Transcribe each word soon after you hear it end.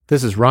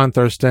This is Ron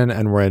Thurston,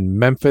 and we're in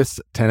Memphis,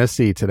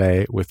 Tennessee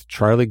today with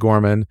Charli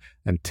Gorman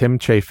and Tim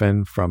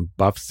Chaffin from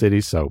Buff City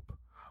Soap.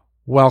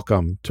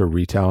 Welcome to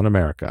Retail in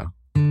America.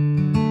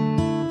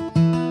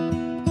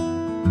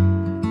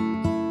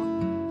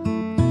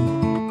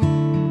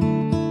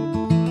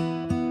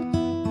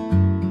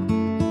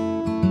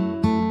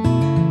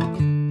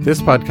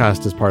 This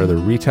podcast is part of the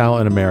Retail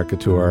in America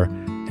tour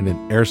and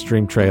an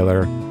Airstream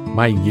trailer,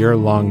 my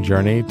year-long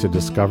journey to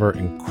discover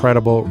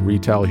incredible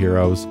retail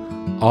heroes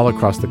all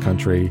across the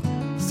country,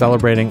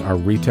 celebrating our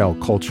retail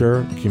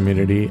culture,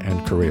 community,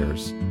 and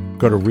careers.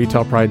 Go to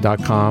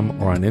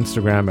retailpride.com or on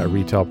Instagram at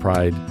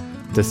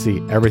retailpride to see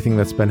everything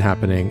that's been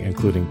happening,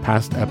 including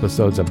past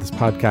episodes of this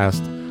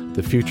podcast,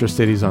 the future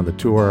cities on the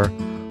tour,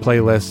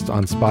 playlists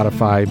on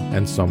Spotify,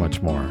 and so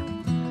much more.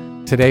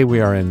 Today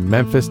we are in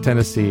Memphis,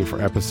 Tennessee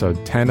for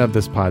episode 10 of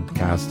this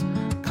podcast,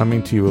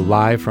 coming to you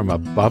live from a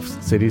Buff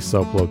City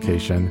Soap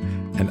location,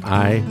 and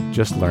I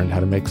just learned how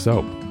to make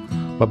soap.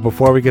 But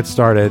before we get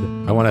started,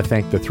 I want to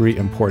thank the three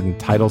important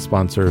title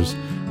sponsors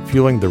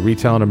fueling the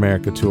Retail in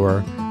America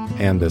tour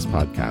and this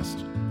podcast.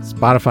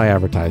 Spotify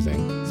advertising.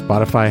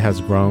 Spotify has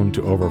grown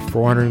to over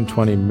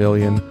 420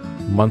 million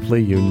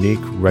monthly unique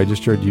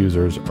registered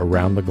users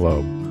around the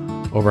globe,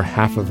 over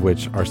half of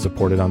which are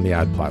supported on the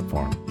ad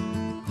platform.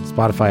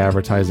 Spotify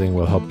advertising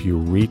will help you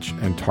reach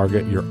and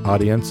target your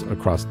audience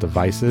across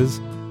devices,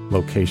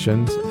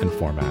 locations, and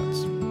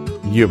formats.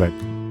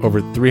 Ubik. Over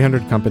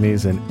 300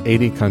 companies in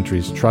 80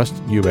 countries trust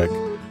Ubik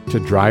to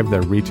drive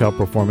their retail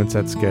performance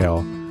at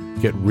scale,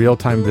 get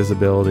real-time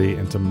visibility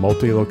into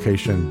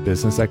multi-location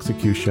business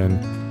execution,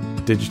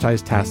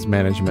 digitized task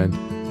management,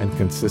 and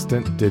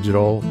consistent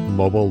digital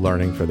mobile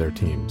learning for their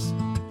teams.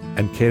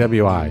 And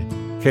KWI.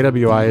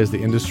 KWI is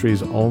the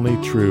industry's only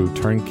true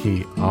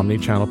turnkey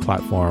omni-channel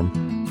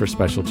platform for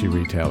specialty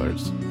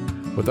retailers.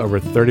 With over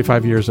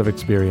 35 years of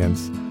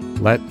experience,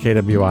 let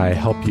KWI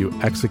help you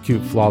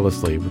execute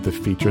flawlessly with the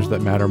features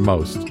that matter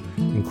most,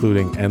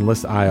 including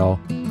endless aisle,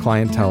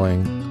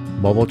 clienteling,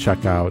 mobile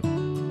checkout,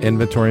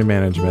 inventory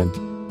management,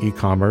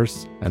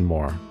 e-commerce, and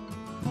more.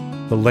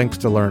 The links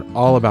to learn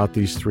all about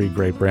these three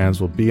great brands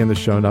will be in the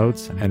show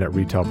notes and at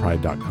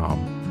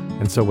retailpride.com.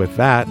 And so with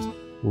that,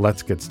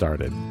 let's get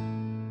started.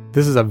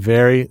 This is a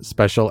very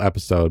special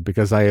episode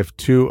because I have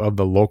two of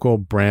the local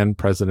brand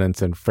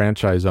presidents and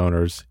franchise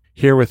owners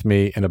here with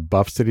me in a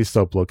Buff City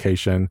Soap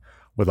location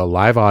with a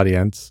live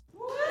audience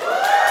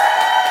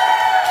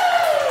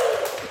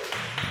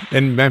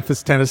in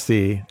Memphis,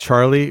 Tennessee,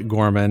 Charli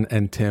Gorman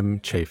and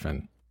Tim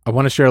Chaffin. I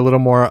want to share a little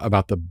more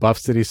about the Buff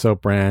City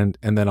Soap brand,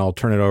 and then I'll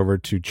turn it over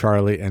to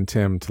Charli and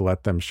Tim to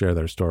let them share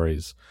their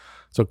stories.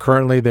 So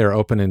currently they're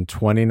open in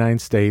 29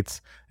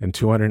 states and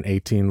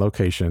 218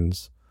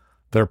 locations.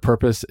 Their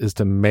purpose is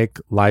to make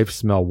life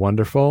smell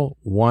wonderful,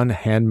 one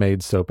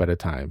handmade soap at a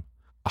time.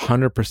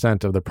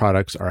 100% of the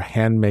products are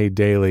handmade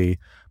daily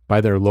by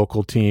their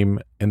local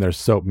team in their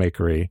soap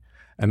makery,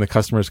 and the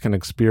customers can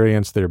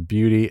experience their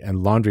beauty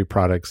and laundry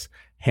products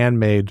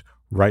handmade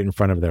right in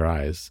front of their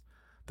eyes.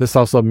 This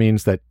also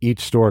means that each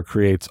store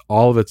creates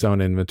all of its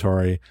own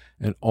inventory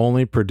and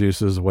only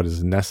produces what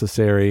is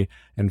necessary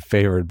and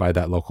favored by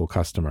that local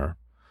customer.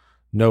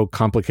 No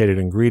complicated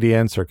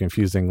ingredients or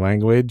confusing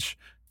language,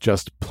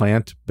 just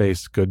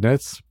plant-based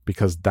goodness,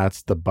 because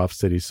that's the Buff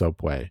City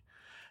Soap way.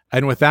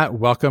 And with that,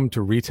 welcome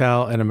to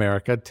Retail in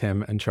America,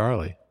 Tim and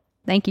Charli.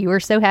 Thank you. We're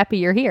so happy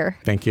you're here.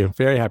 Thank you.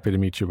 Very happy to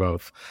meet you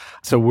both.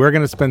 So we're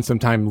going to spend some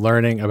time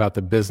learning about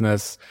the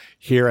business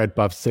here at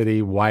Buff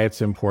City, why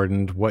it's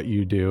important, what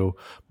you do.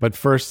 But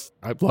first,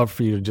 I'd love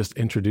for you to just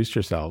introduce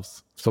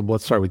yourselves. So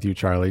let's start with you,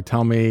 Charli.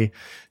 Tell me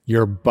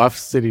your Buff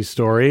City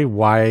story,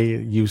 why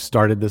you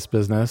started this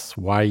business,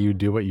 why you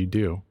do what you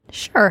do.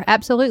 Sure,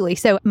 absolutely.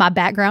 So my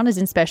background is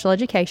in special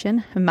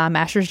education. My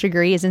master's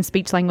degree is in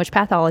speech language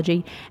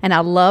pathology, and I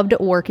loved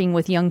working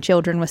with young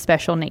children with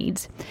special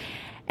needs.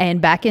 And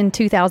back in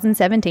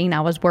 2017, I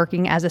was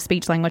working as a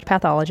speech language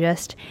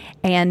pathologist,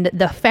 and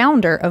the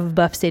founder of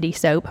Buff City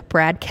Soap,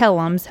 Brad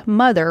Kellum's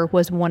mother,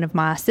 was one of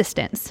my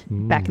assistants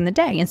back in the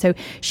day. And so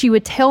she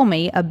would tell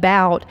me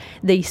about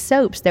the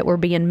soaps that were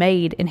being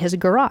made in his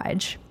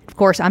garage. Of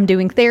course, I'm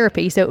doing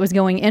therapy, so it was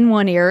going in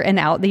one ear and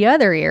out the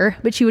other ear,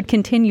 but she would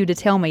continue to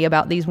tell me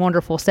about these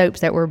wonderful soaps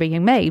that were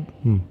being made.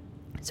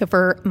 So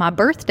for my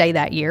birthday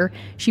that year,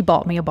 she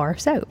bought me a bar of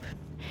soap.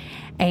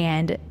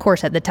 And of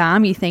course, at the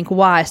time, you think,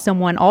 why is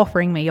someone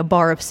offering me a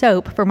bar of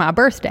soap for my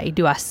birthday?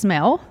 Do I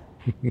smell?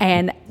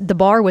 And the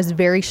bar was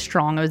very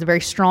strong. It was a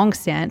very strong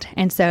scent.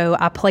 And so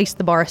I placed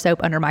the bar of soap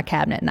under my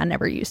cabinet and I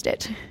never used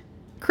it.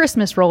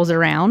 Christmas rolls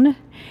around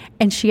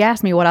and she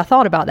asked me what I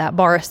thought about that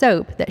bar of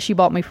soap that she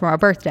bought me for my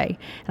birthday.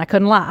 And I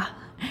couldn't lie.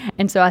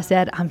 And so I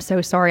said, I'm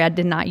so sorry I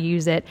did not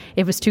use it.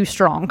 It was too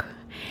strong.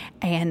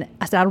 And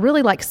I said, I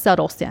really like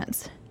subtle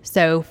scents.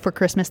 So for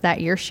Christmas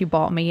that year, she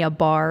bought me a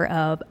bar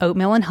of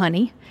oatmeal and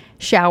honey,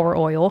 shower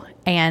oil,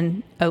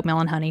 and oatmeal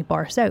and honey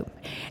bar soap.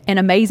 And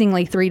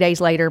amazingly, 3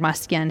 days later, my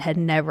skin had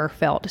never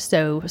felt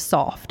so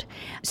soft,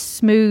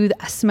 smooth.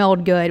 I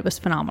smelled good. It was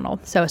phenomenal.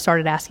 So I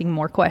started asking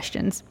more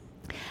questions.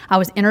 I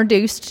was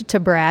introduced to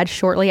Brad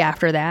shortly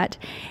after that,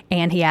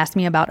 and he asked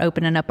me about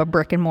opening up a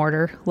brick and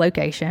mortar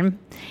location.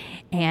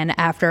 And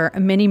after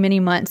many, many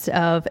months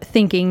of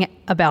thinking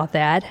about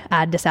that,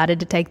 I decided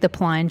to take the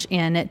plunge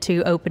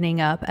into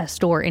opening up a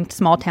store in the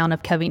small town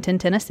of Covington,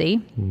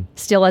 Tennessee,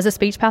 still as a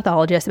speech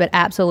pathologist, but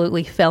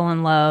absolutely fell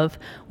in love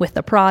with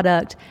the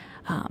product,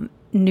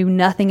 knew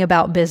nothing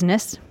about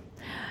business,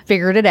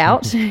 figured it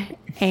out,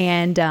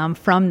 and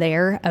from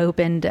there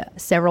opened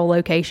several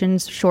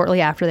locations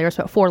shortly after. There was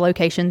about 4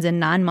 locations in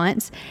 9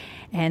 months,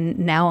 and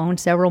now own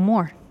several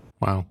more.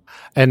 Wow.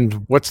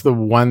 And what's the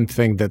one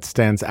thing that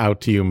stands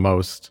out to you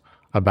most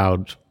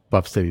about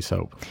Buff City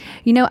Soap?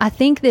 I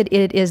think that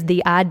it is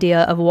the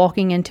idea of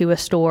walking into a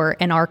store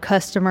and our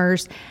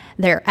customers,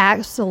 they're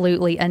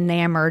absolutely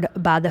enamored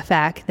by the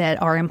fact that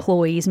our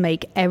employees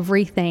make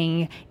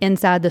everything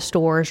inside the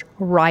stores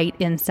right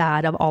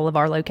inside of all of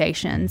our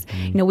locations.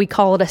 We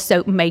call it a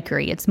soap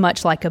makery. It's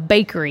much like a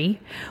bakery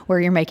where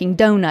you're making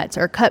donuts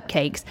or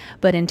cupcakes,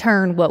 but in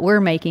turn, what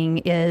we're making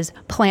is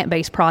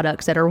plant-based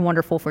products that are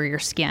wonderful for your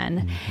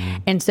skin.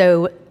 And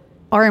so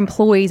our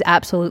employees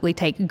absolutely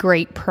take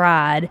great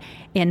pride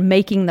in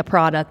making the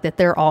product that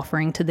they're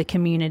offering to the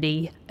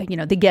community,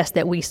 the guests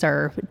that we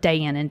serve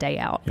day in and day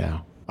out. Yeah.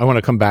 I want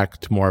to come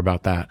back to more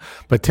about that.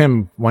 But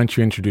Tim, why don't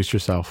you introduce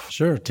yourself?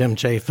 Sure. Tim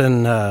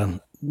Chaffin,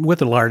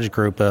 with a large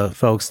group of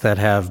folks that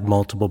have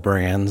multiple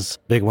brands.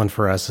 Big one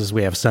for us is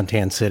we have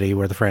Suntan City.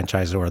 We're the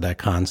franchisor of that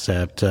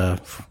concept,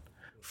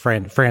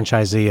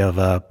 franchisee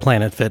of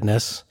Planet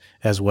Fitness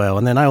as well.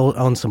 And then I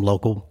own some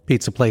local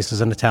pizza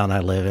places in the town I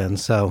live in.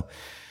 So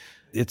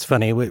it's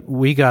funny,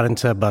 we got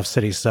into Buff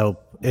City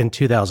Soap in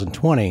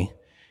 2020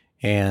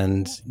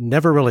 and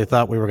never really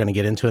thought we were going to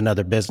get into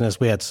another business.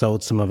 We had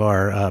sold some of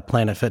our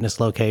Planet Fitness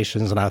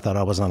locations, and I thought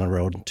I was on the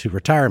road to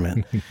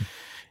retirement.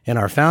 And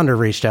our founder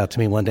reached out to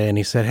me one day and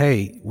he said,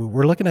 "Hey,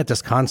 we're looking at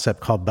this concept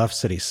called Buff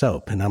City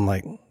Soap." And I'm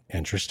like,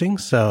 interesting.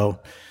 So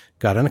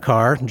got in a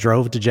car,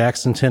 drove to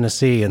Jackson,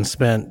 Tennessee, and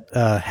spent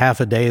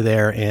half a day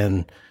there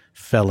and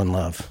fell in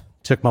love.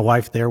 Took my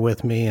wife there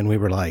with me, and we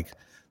were like,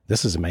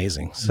 this is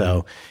amazing.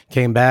 So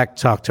came back,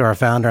 talked to our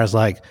founder. I was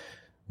like,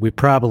 we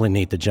probably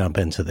need to jump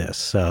into this.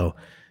 So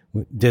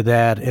we did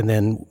that, and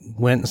then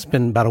went and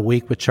spent about a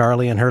week with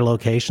Charli in her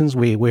locations.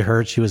 We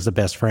heard she was the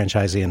best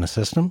franchisee in the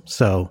system.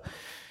 So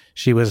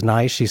she was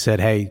nice. She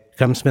said, "Hey,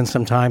 come spend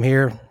some time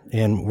here,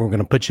 and we're going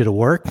to put you to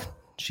work."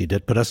 She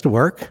did put us to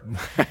work,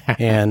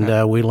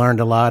 and we learned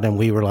a lot, and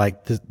we were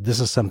like,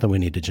 this is something we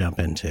need to jump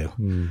into.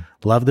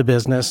 Love the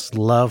business,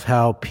 love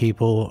how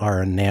people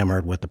are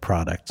enamored with the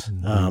product.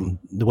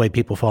 The way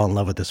people fall in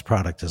love with this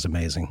product is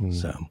amazing.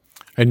 So,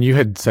 and you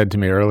had said to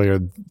me earlier,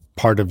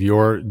 part of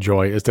your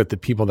joy is that the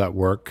people that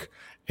work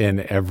in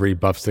every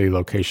Buff City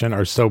location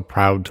are so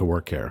proud to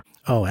work here.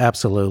 Oh,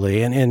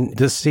 absolutely. And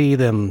to see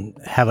them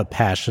have a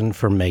passion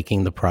for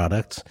making the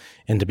products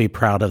and to be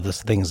proud of the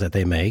things that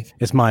they make,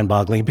 it's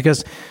mind-boggling.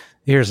 Because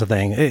here's the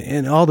thing,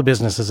 in all the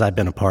businesses I've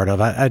been a part of,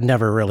 I'd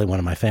never really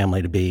wanted my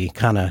family to be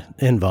kind of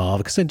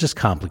involved because it just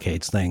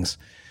complicates things.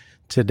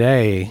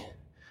 Today,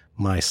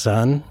 my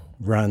son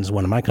runs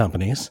one of my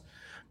companies.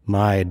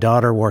 My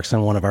daughter works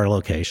in one of our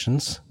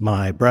locations.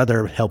 My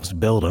brother helps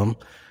build them.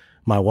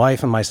 My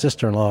wife and my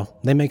sister-in-law,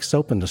 they make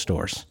soap in the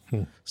stores.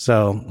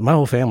 So my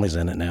whole family's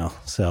in it now.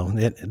 So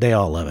they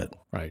all love it.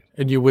 Right.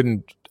 And you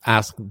wouldn't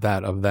ask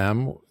that of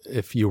them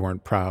if you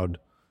weren't proud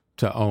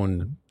to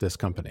own this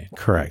company.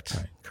 Correct.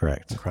 Right.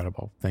 Correct.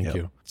 Incredible. Thank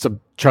you. So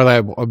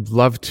Charli, I'd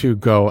love to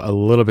go a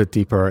little bit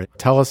deeper.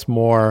 Tell us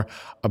more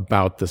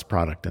about this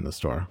product in the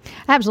store.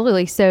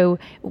 Absolutely. So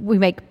we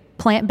make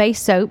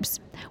plant-based soaps.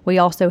 We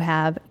also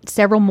have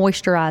several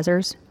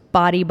moisturizers,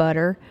 body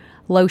butter,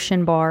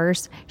 lotion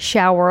bars,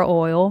 shower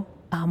oil.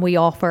 We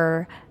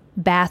offer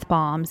bath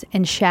bombs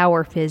and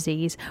shower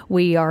fizzies.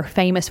 We are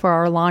famous for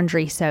our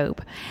laundry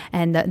soap.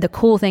 And the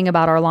cool thing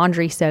about our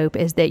laundry soap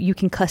is that you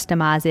can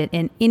customize it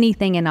in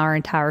anything in our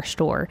entire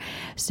store.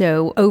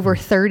 So over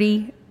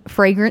 30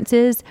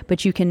 fragrances,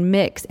 but you can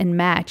mix and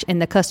match,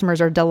 and the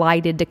customers are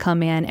delighted to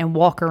come in and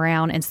walk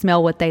around and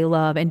smell what they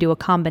love and do a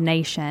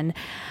combination.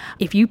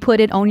 If you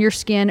put it on your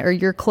skin or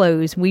your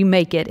clothes, we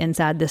make it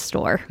inside this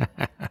store.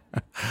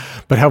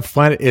 But how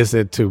fun is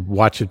it to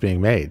watch it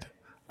being made?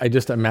 I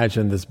just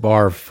imagine this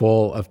bar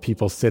full of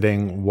people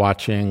sitting,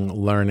 watching,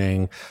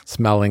 learning,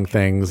 smelling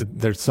things.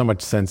 There's so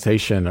much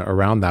sensation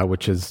around that,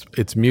 which is,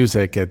 it's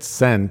music, it's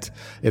scent,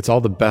 it's all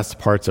the best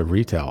parts of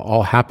retail,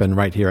 all happen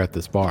right here at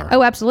this bar.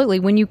 Oh, absolutely.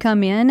 When you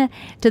come in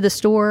to the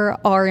store,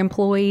 our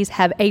employees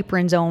have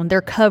aprons on. They're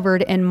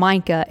covered in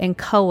mica and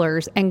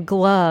colors and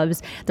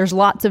gloves. There's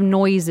lots of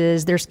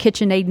noises. There's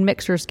KitchenAid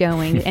mixers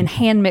going and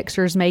hand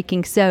mixers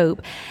making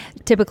soap.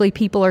 Typically,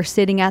 people are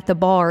sitting at the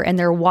bar and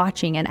they're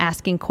watching and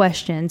asking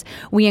questions.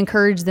 We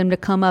encourage them to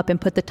come up and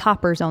put the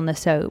toppers on the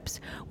soaps.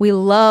 We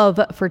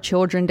love for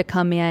children to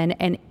come in,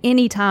 and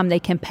anytime they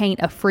can paint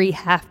a free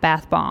half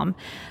bath bomb.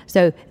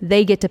 So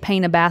they get to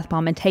paint a bath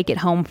bomb and take it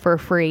home for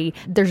free.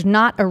 There's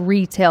not a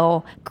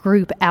retail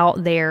group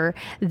out there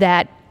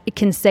that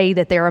can say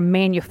that they're a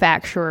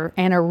manufacturer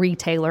and a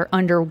retailer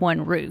under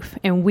one roof.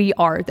 And we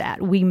are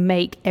that. We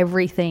make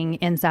everything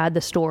inside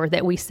the store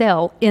that we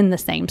sell in the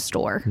same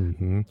store.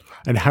 Mm-hmm.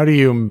 And how do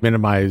you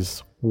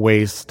minimize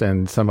waste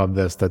and some of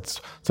this that's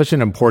such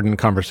an important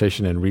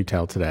conversation in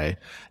retail today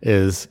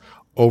is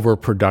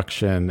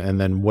overproduction? And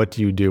then what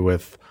do you do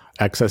with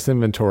excess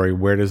inventory?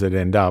 Where does it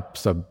end up?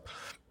 So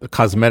the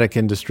cosmetic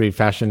industry,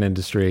 fashion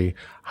industry,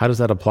 how does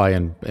that apply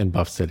in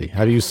Buff City?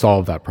 How do you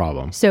solve that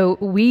problem? So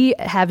we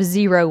have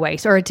zero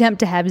waste, or attempt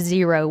to have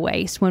zero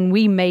waste. When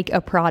we make a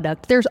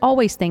product, there's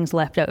always things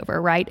left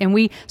over, right? And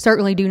we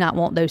certainly do not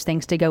want those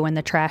things to go in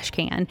the trash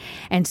can.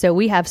 And so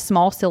we have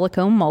small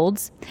silicone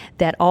molds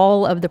that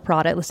all of the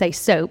product, let's say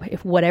soap,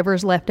 if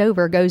whatever's left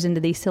over goes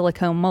into these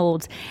silicone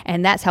molds.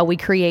 And that's how we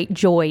create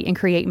joy and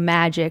create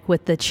magic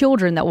with the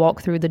children that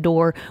walk through the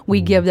door.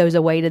 We give those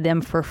away to them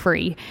for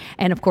free.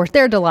 And of course,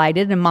 they're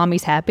delighted and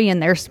mommy's happy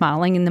and they're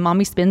smiling and the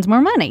mommy spends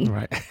more money.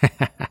 Right.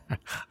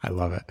 I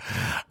love it.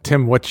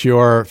 Tim, what's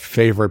your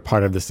favorite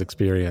part of this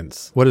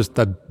experience? What is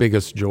the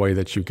biggest joy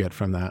that you get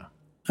from that?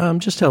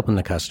 Just helping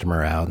the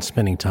customer out and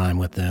spending time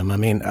with them. I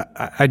mean,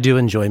 I do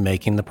enjoy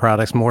making the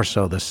products, more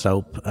so the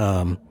soap.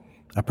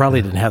 I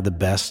probably didn't have the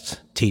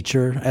best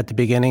teacher at the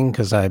beginning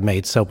because I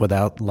made soap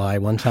without lye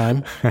one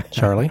time,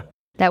 Charli.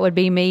 That would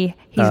be me.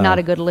 He's not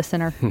a good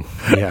listener.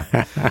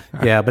 Yeah.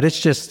 Yeah. But it's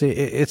just,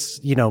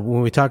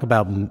 when we talk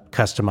about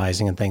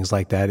customizing and things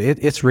like that,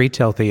 it's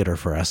retail theater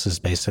for us is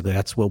basically,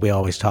 that's what we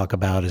always talk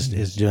about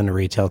is doing the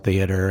retail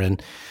theater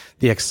and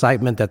the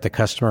excitement that the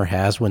customer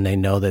has when they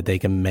know that you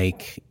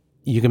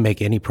can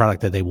make any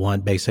product that they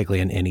want basically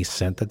in any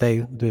scent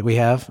that we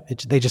have.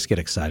 They just get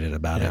excited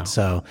about it.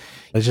 So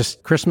it's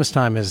just Christmas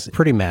time is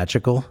pretty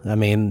magical. I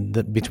mean,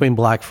 between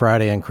Black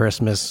Friday and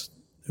Christmas,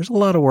 there's a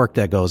lot of work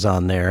that goes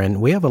on there, and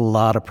we have a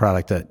lot of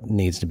product that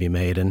needs to be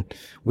made. And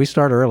we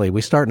start early.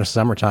 We start in the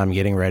summertime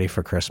getting ready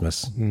for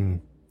Christmas.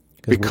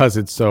 Because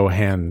it's so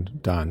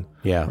hand done.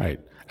 Yeah. Right.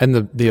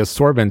 And the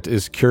assortment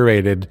is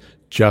curated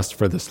just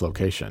for this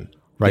location,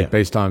 right? Yeah.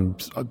 Based on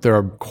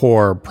their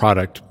core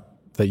product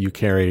that you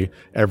carry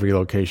every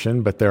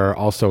location, but there are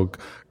also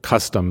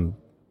custom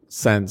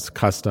scents,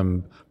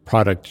 custom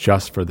product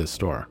just for this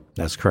store.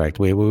 That's correct.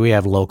 We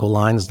have local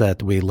lines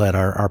that we let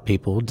our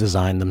people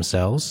design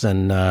themselves,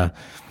 and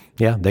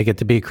they get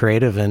to be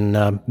creative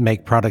and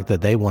make product that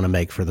they want to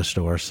make for the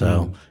store.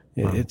 So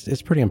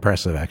it's pretty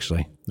impressive,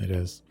 actually. It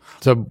is.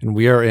 So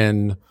we are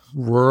in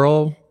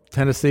rural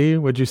Tennessee,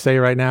 would you say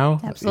right now?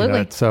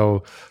 Absolutely.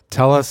 So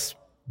tell us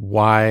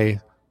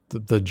why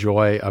the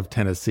joy of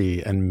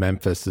Tennessee and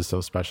Memphis is so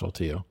special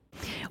to you.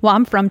 Well,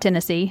 I'm from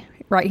Tennessee,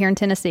 right here in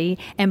Tennessee,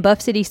 and Buff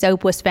City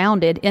Soap was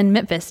founded in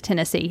Memphis,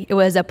 Tennessee. It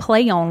was a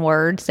play on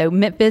word. So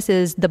Memphis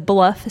is the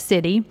bluff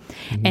city,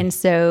 and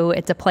so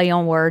it's a play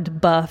on word,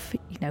 Buff,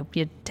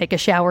 you take a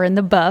shower in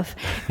the Buff,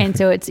 and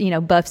so it's,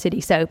 Buff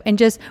City Soap. And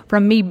just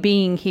from me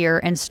being here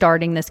and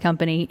starting this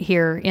company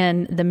here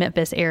in the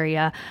Memphis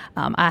area,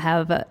 I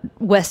have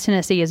West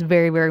Tennessee is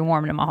very, very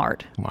warm to my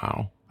heart.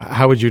 Wow.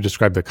 How would you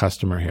describe the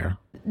customer here?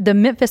 The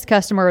Memphis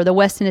customer or the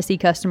West Tennessee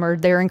customer,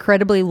 they're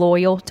incredibly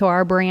loyal to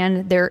our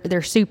brand.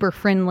 They're super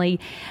friendly.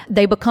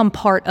 They become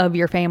part of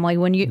your family.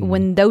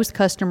 When those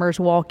customers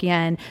walk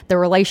in, the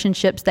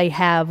relationships they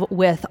have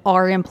with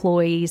our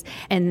employees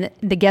and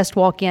the guests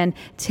walk in,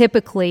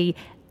 typically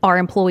our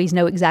employees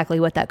know exactly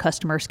what that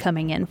customer is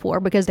coming in for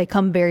because they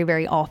come very,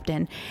 very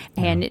often.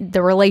 And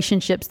the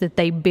relationships that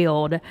they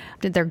build,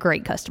 they're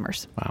great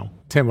customers. Wow.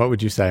 Tim, what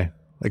would you say?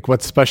 Like,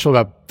 what's special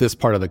about this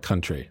part of the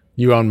country?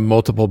 You own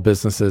multiple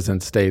businesses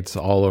in states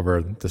all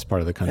over this part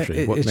of the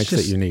country. What makes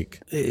it unique?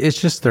 It's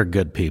just they're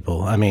good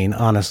people. I mean,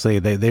 honestly,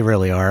 they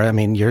really are. I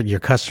mean, your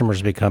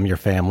customers become your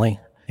family.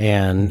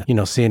 And,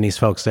 seeing these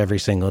folks every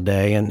single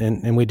day,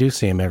 and we do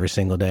see them every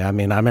single day. I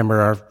mean, I remember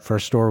our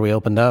first store we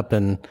opened up,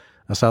 and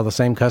I saw the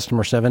same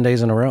customer 7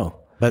 days in a row.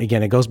 But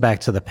again, it goes back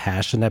to the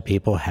passion that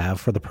people have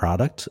for the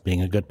product,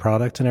 being a good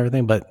product and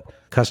everything. But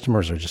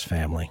customers are just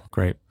family.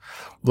 Great.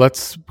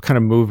 Let's kind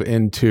of move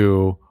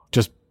into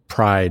just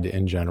pride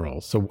in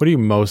general. So what are you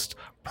most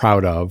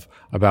proud of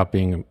about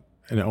being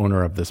an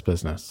owner of this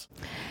business?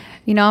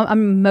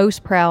 I'm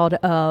most proud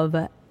of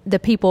the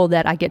people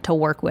that I get to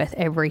work with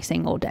every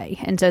single day.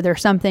 And so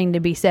there's something to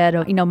be said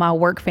of, my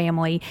work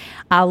family.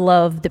 I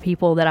love the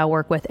people that I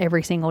work with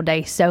every single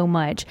day so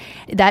much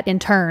that in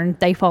turn,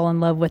 they fall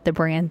in love with the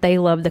brand. They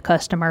love the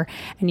customer.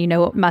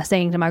 And my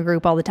saying to my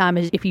group all the time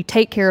is if you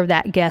take care of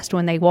that guest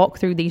when they walk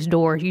through these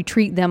doors, you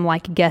treat them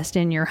like a guest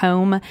in your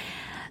home,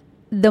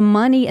 the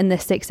money and the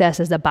success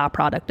is a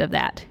byproduct of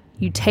that.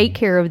 You take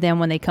care of them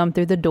when they come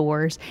through the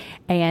doors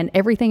and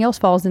everything else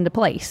falls into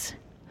place.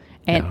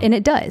 And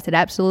it does. It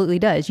absolutely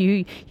does.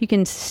 You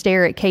can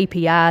stare at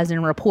KPIs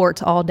and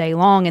reports all day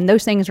long, and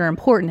those things are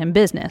important in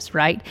business,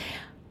 right?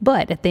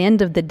 But at the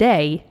end of the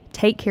day,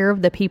 take care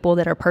of the people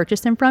that are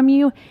purchasing from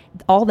you.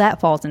 All that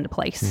falls into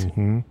place.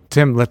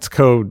 Tim, let's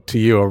go to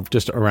you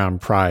just around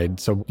pride.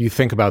 So you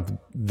think about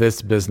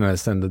this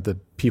business and the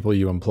people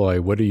you employ.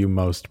 What are you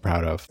most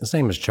proud of? The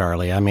same as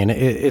Charli. I mean,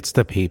 it's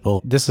the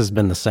people. This has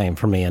been the same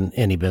for me in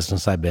any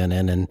business I've been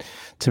in. And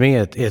to me,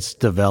 it's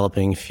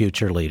developing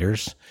future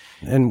leaders.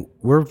 And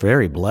we're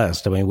very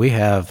blessed. I mean, we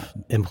have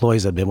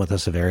employees that have been with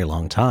us a very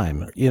long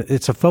time.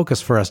 It's a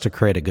focus for us to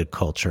create a good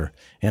culture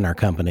in our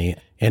company.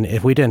 And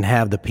if we didn't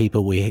have the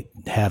people we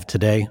have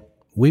today,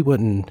 we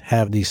wouldn't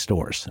have these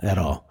stores at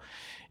all.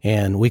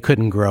 And we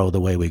couldn't grow the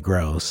way we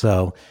grow.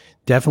 So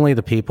definitely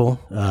the people,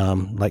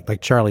 like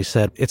Charli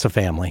said, it's a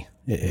family.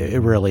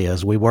 It really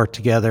is. We work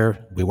together,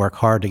 we work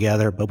hard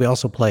together, but we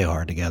also play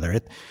hard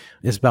together.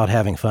 It's about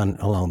having fun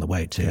along the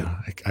way too. Yeah,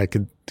 I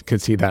could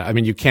see that. I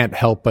mean, you can't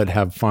help but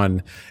have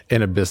fun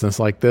in a business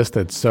like this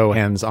that's so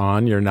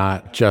hands-on. You're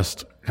not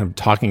just kind of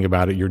talking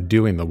about it, you're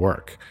doing the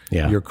work.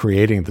 Yeah. You're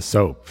creating the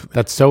soap.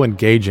 That's so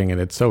engaging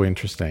and it's so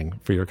interesting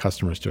for your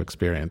customers to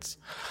experience.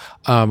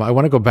 I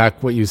want to go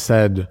back what you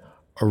said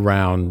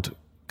around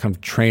kind of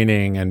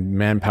training and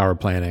manpower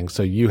planning.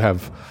 So you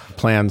have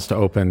plans to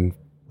open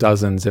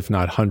dozens, if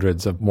not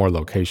hundreds of more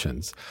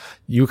locations.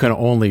 You can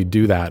only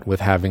do that with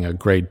having a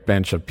great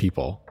bench of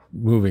people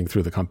moving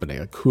through the company.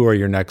 Like, who are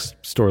your next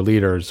store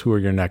leaders? Who are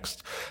your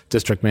next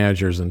district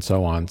managers and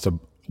so on? So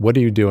what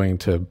are you doing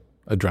to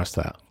address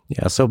that?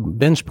 Yeah, so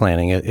bench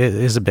planning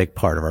is a big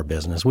part of our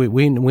business. We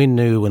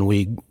knew when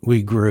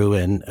we grew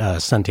in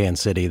Suntan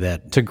City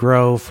that to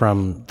grow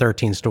from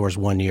 13 stores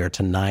 1 year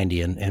to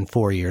 90 in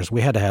 4 years, we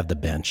had to have the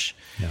bench.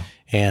 Yeah.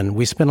 And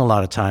we spend a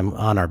lot of time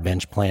on our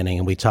bench planning,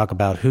 and we talk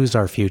about who's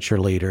our future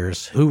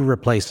leaders, who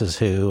replaces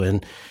who,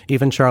 and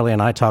even Charli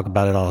and I talk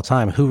about it all the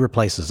time, who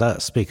replaces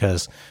us,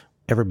 because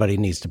everybody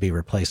needs to be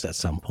replaced at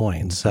some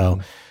point. Mm-hmm. So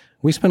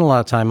we spend a lot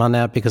of time on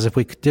that, because if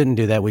we didn't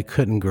do that, we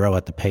couldn't grow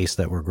at the pace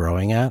that we're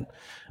growing at.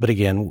 But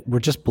again, we're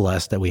just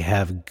blessed that we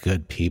have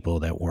good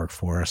people that work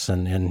for us.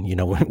 And you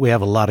know, we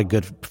have a lot of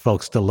good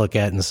folks to look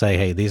at and say,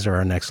 hey, these are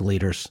our next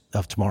leaders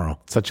of tomorrow.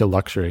 Such a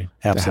luxury.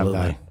 Absolutely.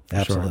 To have that,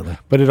 Absolutely. Sure.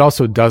 But it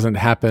also doesn't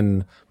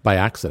happen by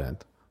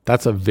accident.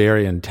 That's a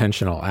very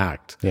intentional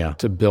act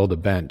to build a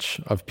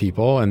bench of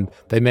people. And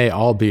they may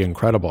all be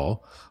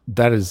incredible.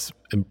 That is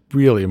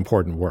really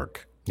important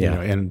work. You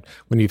know, and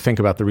when you think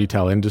about the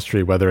retail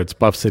industry, whether it's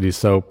Buff City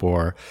Soap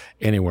or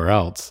anywhere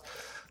else,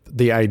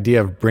 the idea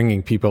of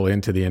bringing people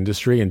into the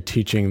industry and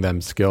teaching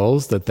them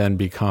skills that then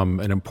become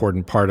an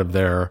important part of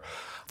the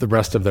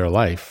rest of their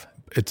life,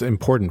 it's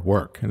important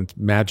work, and it's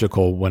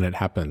magical when it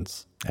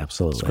happens.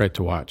 Absolutely. It's great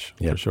to watch,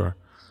 for sure.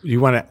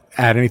 You want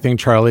to add anything,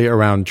 Charli,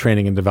 around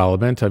training and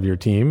development of your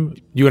team?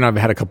 You and I have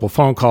had a couple of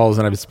phone calls,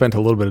 and I've spent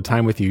a little bit of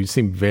time with you. You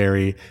seem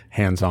very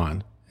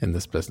hands-on in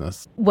this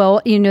business.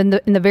 Well, you know,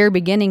 in the very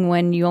beginning,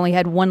 when you only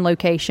had one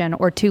location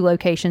or two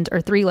locations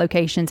or three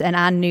locations, and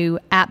I knew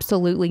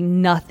absolutely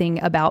nothing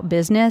about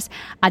business,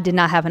 I did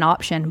not have an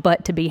option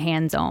but to be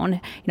hands-on. You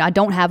know, I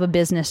don't have a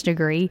business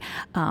degree,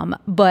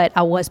 but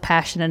I was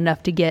passionate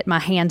enough to get my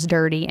hands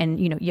dirty, and,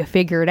 you know, you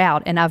figure it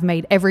out. And I've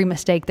made every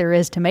mistake there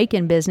is to make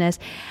in business.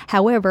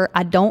 However,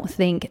 I don't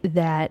think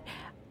that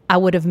I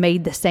would have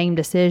made the same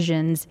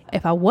decisions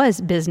if I was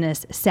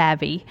business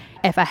savvy.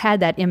 If I had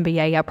that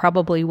MBA, I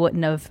probably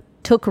wouldn't have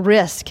took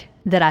risk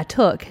that I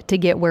took to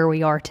get where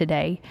we are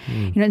today.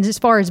 You know, and as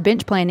far as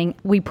bench planning,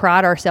 we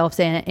pride ourselves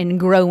in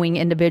growing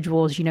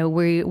individuals. You know,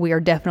 we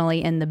are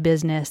definitely in the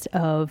business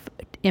of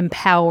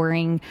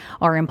empowering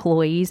our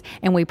employees,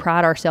 and we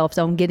pride ourselves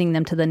on getting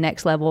them to the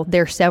next level.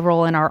 There are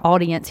several in our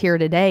audience here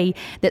today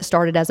that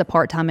started as a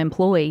part-time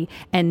employee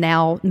and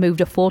now moved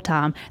to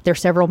full-time. There are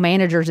several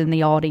managers in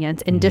the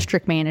audience, and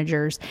district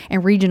managers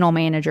and regional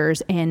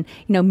managers, and,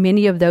 you know,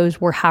 many of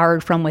those were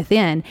hired from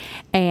within.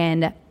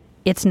 And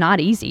it's not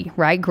easy,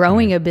 right?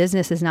 Growing a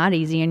business is not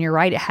easy, and you're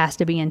right, it has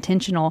to be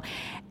intentional.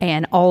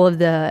 And all of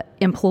the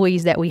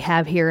employees that we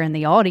have here in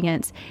the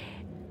audience,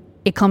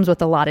 it comes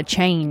with a lot of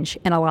change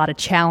and a lot of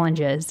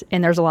challenges,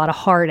 and there's a lot of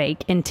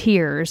heartache and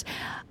tears.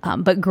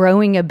 But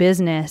growing a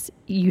business,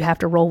 you have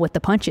to roll with the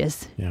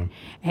punches. Yeah.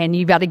 And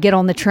you've got to get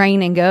on the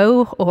train and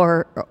go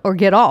or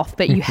get off,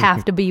 but you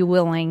have to be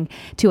willing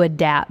to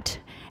adapt.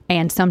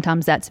 And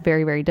sometimes that's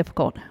very, very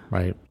difficult.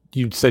 Right.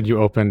 You said you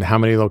opened how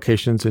many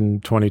locations in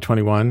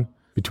 2021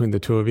 between the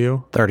two of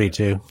you?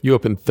 32. You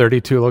opened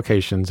 32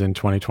 locations in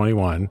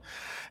 2021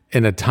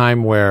 in a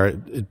time where,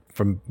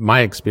 from my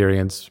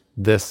experience,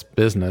 this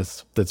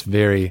business that's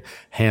very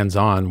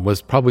hands-on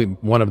was probably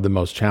one of the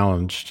most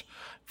challenged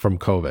from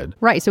COVID.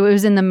 Right. So it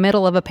was in the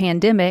middle of a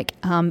pandemic,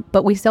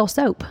 but we sell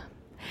soap.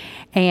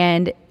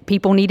 And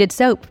people needed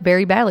soap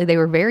very badly. They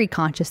were very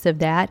conscious of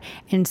that.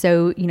 And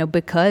so, you know,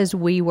 because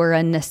we were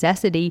a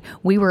necessity,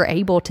 we were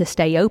able to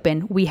stay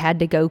open. We had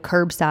to go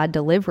curbside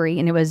delivery,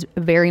 and it was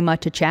very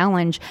much a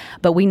challenge,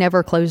 but we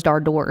never closed our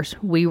doors.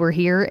 We were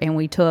here and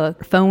we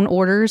took phone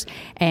orders,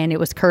 and it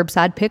was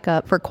curbside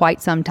pickup for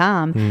quite some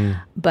time.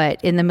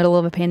 But in the middle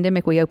of a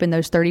pandemic, we opened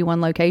those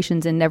 31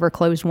 locations and never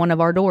closed one of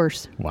our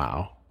doors.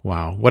 Wow.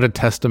 Wow. What a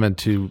testament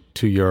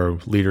to your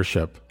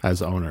leadership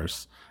as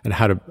owners and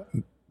how to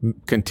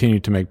continue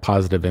to make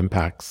positive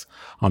impacts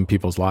on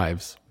people's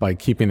lives by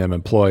keeping them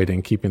employed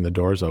and keeping the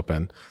doors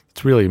open.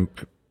 It's really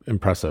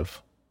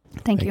impressive.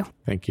 Thank you.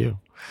 Thank you.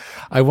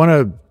 I want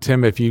to,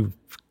 Tim, if you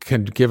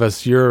can give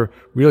us, you're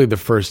really the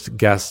first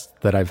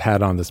guest that I've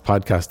had on this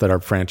podcast that are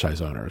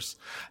franchise owners,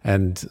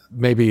 and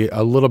maybe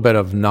a little bit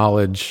of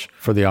knowledge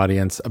for the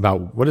audience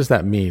about what does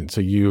that mean? So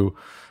you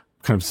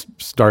kind of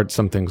start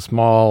something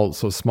small,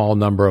 so small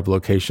number of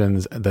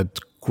locations that's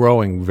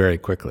growing very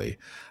quickly.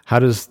 How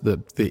does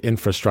the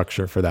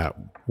infrastructure for that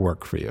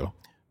work for you?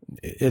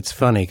 It's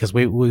funny because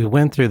we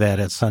went through that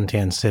at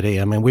Suntan City.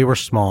 I mean, we were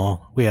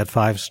small. We had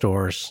 5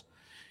 stores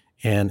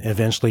and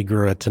eventually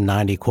grew it to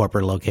 90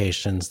 corporate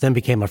locations, then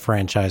became a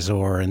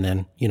franchisor. And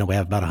then, we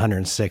have about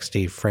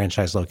 160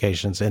 franchise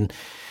locations. And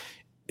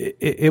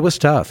it was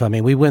tough. I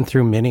mean, we went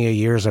through many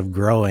years of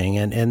growing.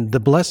 And the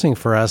blessing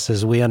for us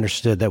is we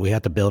understood that we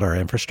had to build our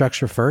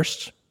infrastructure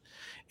first,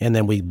 and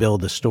then we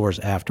build the stores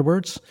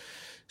afterwards.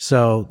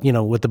 So,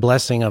 with the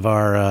blessing of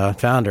our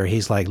founder,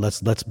 he's like,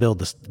 let's build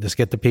this, let's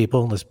get the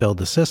people, let's build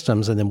the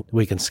systems, and then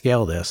we can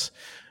scale this.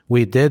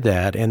 We did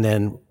that. And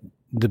then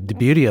the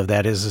beauty of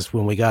that is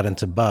when we got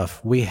into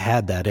Buff, we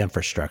had that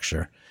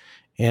infrastructure,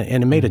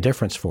 and it made a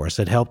difference for us.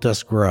 It helped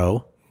us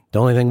grow. The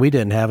only thing we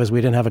didn't have is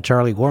we didn't have a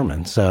Charli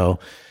Gorman. So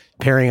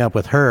pairing up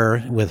with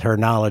her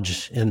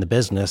knowledge in the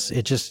business,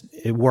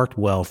 it worked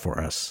well for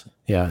us.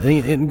 Yeah.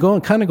 And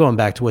going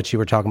back to what you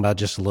were talking about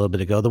just a little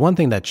bit ago, the one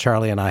thing that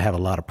Charli and I have a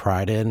lot of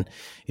pride in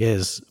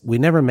is we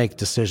never make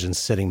decisions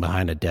sitting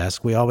behind a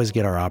desk. We always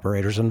get our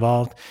operators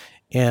involved,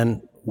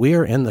 and we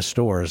are in the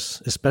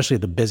stores, especially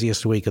the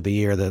busiest week of the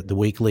year, the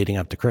week leading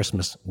up to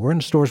Christmas. We're in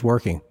the stores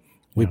working.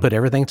 We put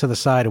everything to the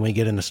side and we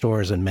get in the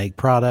stores and make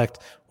product,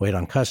 wait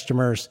on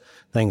customers,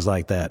 things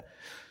like that.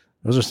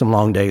 Those are some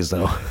long days,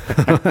 though.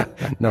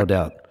 No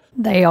doubt.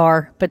 They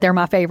are, but they're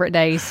my favorite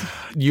days.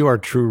 You are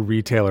true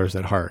retailers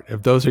at heart.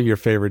 If those are your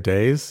favorite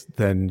days,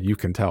 then you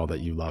can tell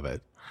that you love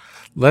it.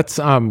 Let's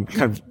kind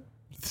of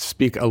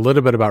speak a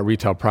little bit about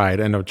Retail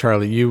Pride. I know,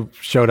 Charli, you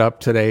showed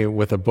up today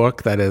with a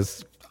book that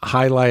is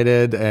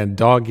highlighted and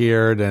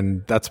dog-eared,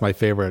 and that's my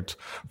favorite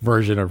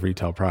version of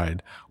Retail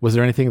Pride. Was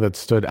there anything that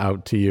stood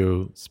out to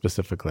you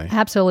specifically?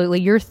 Absolutely.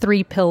 Your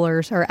 3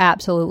 pillars are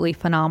absolutely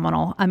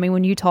phenomenal. I mean,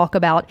 when you talk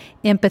about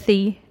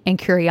empathy and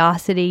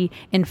curiosity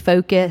and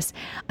focus,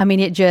 I mean,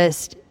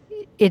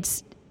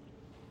 it's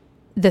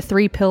the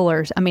 3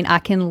 pillars. I mean, I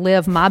can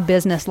live my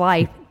business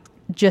life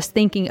just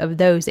thinking of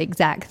those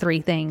exact 3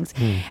 things.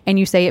 And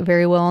you say it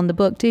very well in the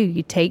book too.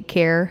 You take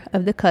care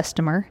of the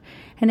customer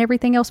and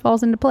everything else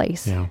falls into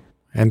place. Yeah.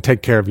 And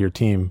take care of your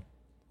team,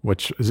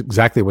 which is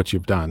exactly what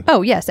you've done.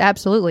 Oh, yes,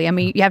 absolutely. I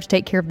mean, you have to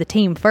take care of the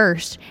team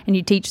first, and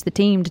you teach the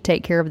team to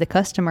take care of the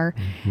customer.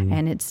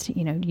 And it's,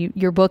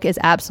 your book is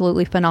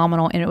absolutely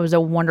phenomenal, and it was a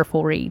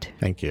wonderful read.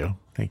 Thank you.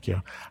 Thank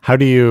you. How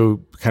do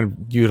you kind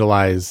of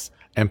utilize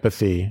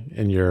empathy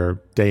in your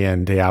day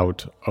in, day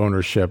out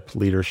ownership,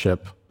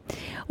 leadership?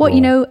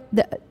 Well,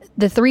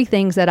 the 3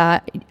 things that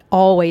I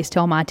always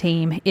tell my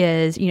team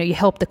is, you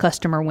help the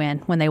customer win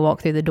when they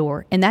walk through the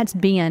door. And that's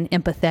being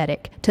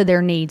empathetic to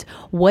their needs.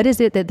 What is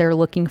it that they're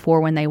looking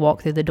for when they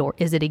walk through the door?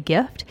 Is it a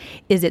gift?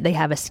 Is it they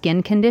have a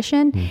skin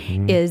condition?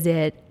 Is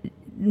it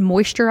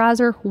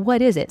moisturizer?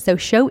 What is it? So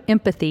show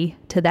empathy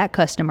to that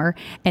customer.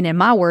 And in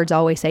my words, I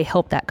always say,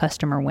 help that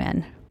customer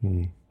win.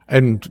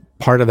 And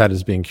part of that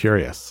is being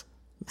curious.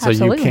 So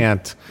Absolutely. You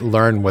can't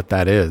learn what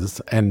that is.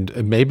 And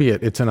maybe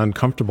it's an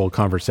uncomfortable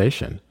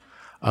conversation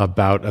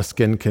about a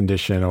skin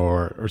condition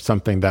or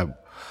something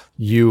that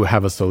you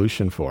have a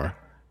solution for.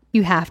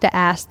 You have to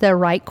ask the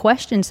right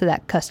questions to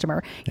that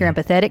customer. You're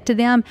empathetic to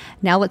them.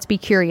 Now let's be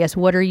curious.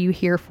 What are you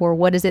here for?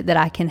 What is it that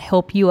I can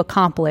help you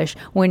accomplish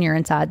when you're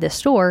inside this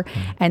store?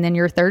 And then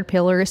your 3rd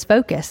pillar is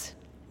focus.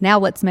 Now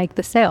let's make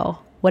the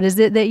sale. What is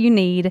it that you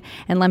need?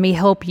 And let me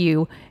help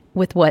you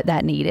with what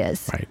that need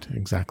is. Right,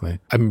 exactly.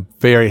 I'm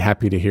very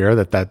happy to hear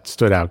that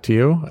stood out to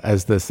you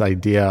as this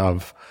idea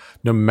of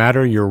no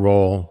matter your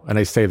role, and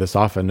I say this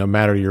often, no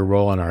matter your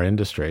role in our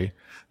industry,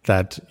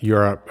 that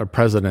you're a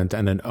president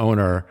and an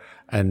owner,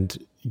 and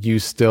you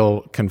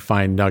still can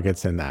find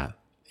nuggets in that.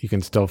 You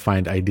can still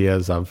find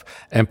ideas of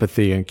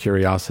empathy and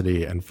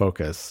curiosity and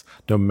focus,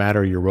 no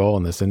matter your role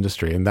in this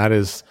industry. And that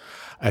is,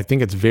 I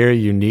think it's very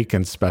unique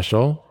and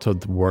special to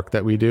the work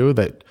that we do,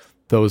 that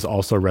those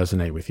also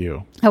resonate with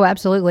you. Oh,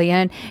 absolutely.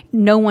 And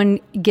no one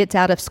gets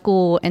out of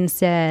school and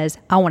says,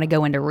 I want to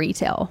go into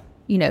retail.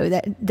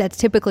 That's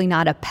typically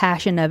not a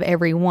passion of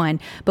everyone.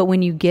 But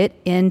when you get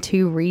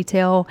into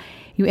retail,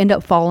 you end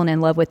up falling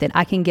in love with it.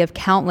 I can give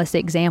countless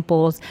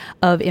examples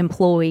of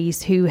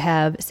employees who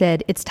have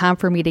said, it's time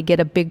for me to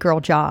get a big girl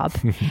job.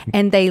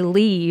 And they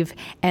leave.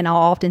 And I'll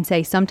often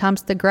say,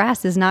 sometimes the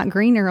grass is not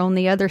greener on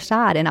the other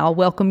side. And I'll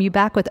welcome you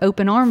back with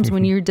open arms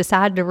when you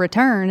decide to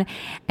return.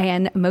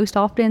 And most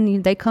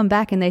often they come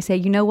back and they say,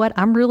 you know what?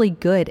 I'm really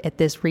good at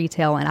this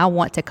retail and I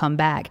want to come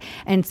back.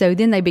 And so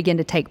then they begin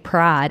to take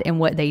pride in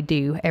what they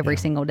do every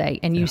single day.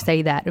 And you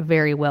say that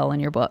very well in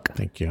your book.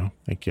 Thank you.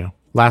 Thank you.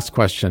 Last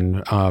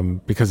question,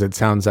 because it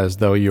sounds as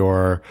though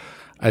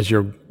as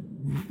you're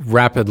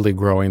rapidly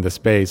growing the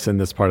space in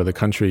this part of the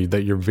country,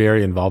 that you're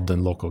very involved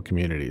in local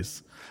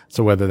communities.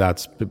 So whether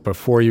that's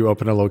before you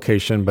open a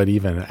location, but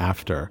even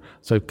after.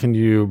 So can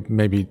you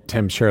maybe,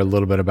 Tim, share a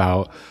little bit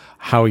about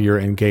how you're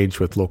engaged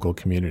with local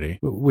community?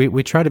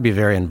 We try to be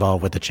very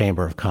involved with the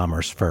Chamber of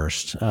Commerce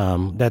first.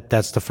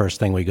 That's the first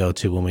thing we go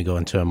to when we go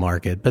into a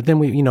market. But then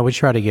we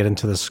try to get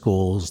into the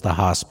schools, the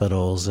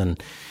hospitals,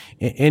 and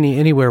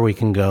anywhere we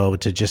can go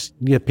to just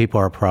give people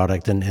our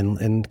product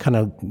and kind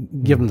of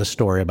give them the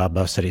story about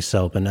Buff City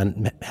Soap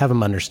and have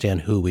them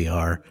understand who we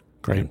are.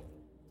 Great.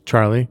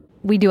 Charli?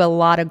 We do a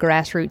lot of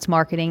grassroots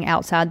marketing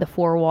outside the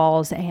four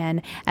walls.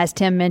 And as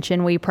Tim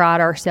mentioned, we pride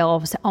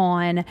ourselves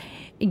on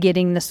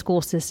getting the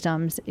school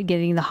systems,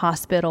 getting the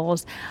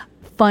hospitals,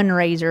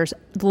 fundraisers,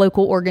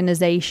 local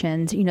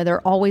organizations.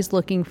 They're always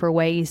looking for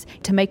ways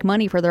to make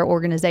money for their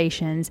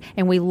organizations.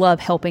 And we love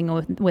helping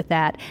with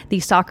that.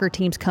 These soccer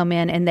teams come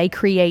in and they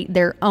create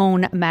their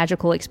own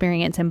magical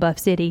experience in Buff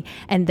City,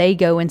 and they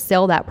go and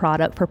sell that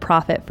product for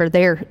profit for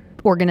their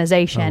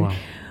organization. Oh, wow.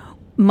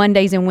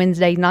 Mondays and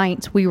Wednesday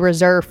nights we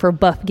reserve for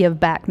Buff Give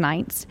Back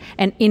nights,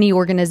 and any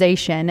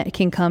organization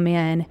can come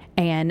in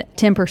and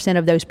 10%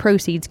 of those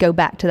proceeds go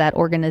back to that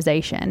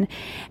organization.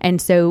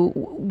 And so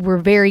we're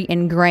very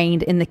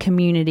ingrained in the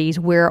communities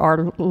where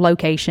our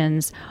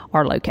locations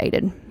are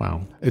located.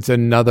 Wow. It's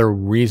another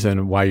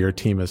reason why your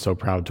team is so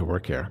proud to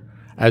work here.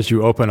 As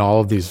you open all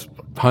of these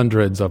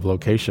hundreds of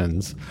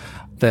locations,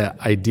 the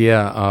idea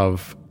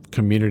of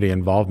community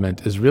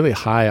involvement is really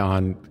high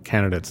on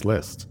candidates'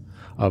 list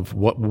of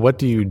what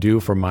do you do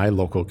for my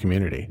local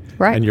community?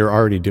 Right. And you're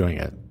already doing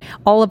it.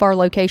 All of our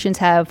locations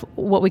have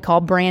what we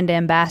call brand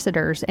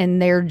ambassadors, and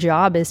their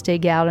job is to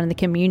get out in the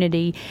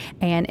community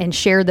and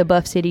share the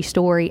Buff City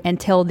story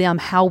and tell them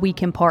how we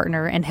can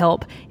partner and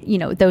help,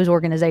 those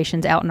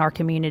organizations out in our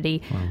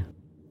community. Wow.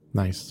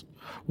 Nice.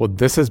 Well,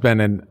 this has been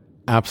an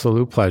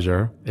absolute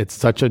pleasure. It's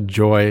such a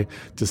joy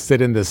to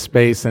sit in this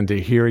space and to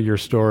hear your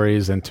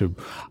stories and to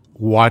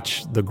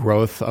watch the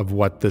growth of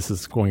what this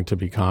is going to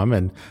become,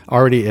 and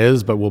already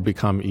is, but will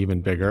become even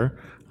bigger.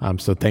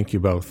 So thank you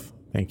both.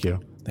 Thank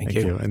you. Thank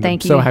you. And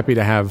Thank I'm so you. happy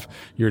to have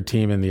your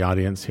team in the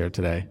audience here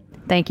today.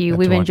 Thank you. Got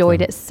We've to watch enjoyed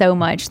them. it so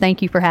much.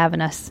 Thank you for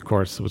having us. Of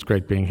course, it was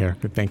great being here.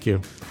 Thank you.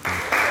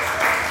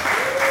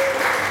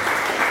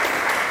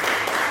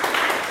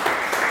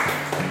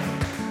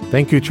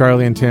 Thank you,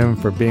 Charli and Tim,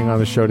 for being on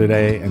the show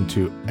today, and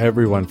to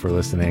everyone for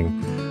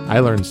listening. I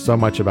learned so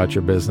much about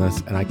your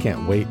business, and I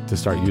can't wait to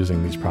start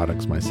using these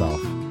products myself.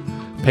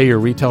 Pay your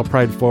retail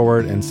pride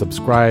forward and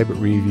subscribe,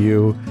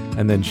 review,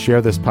 and then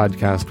share this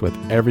podcast with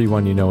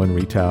everyone you know in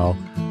retail.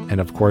 And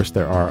of course,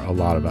 there are a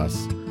lot of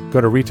us.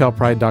 Go to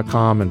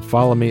retailpride.com and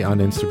follow me on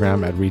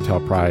Instagram at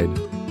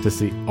retailpride to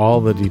see all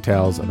the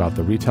details about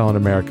the Retail in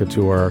America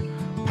tour,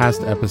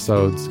 past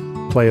episodes,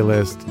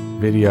 playlist,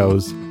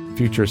 videos,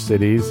 future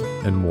cities,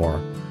 and more.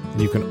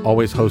 And you can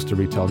always host a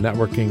retail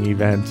networking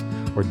event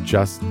or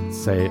just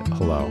say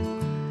hello.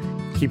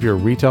 Keep your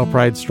retail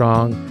pride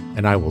strong,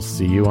 and I will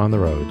see you on the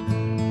road.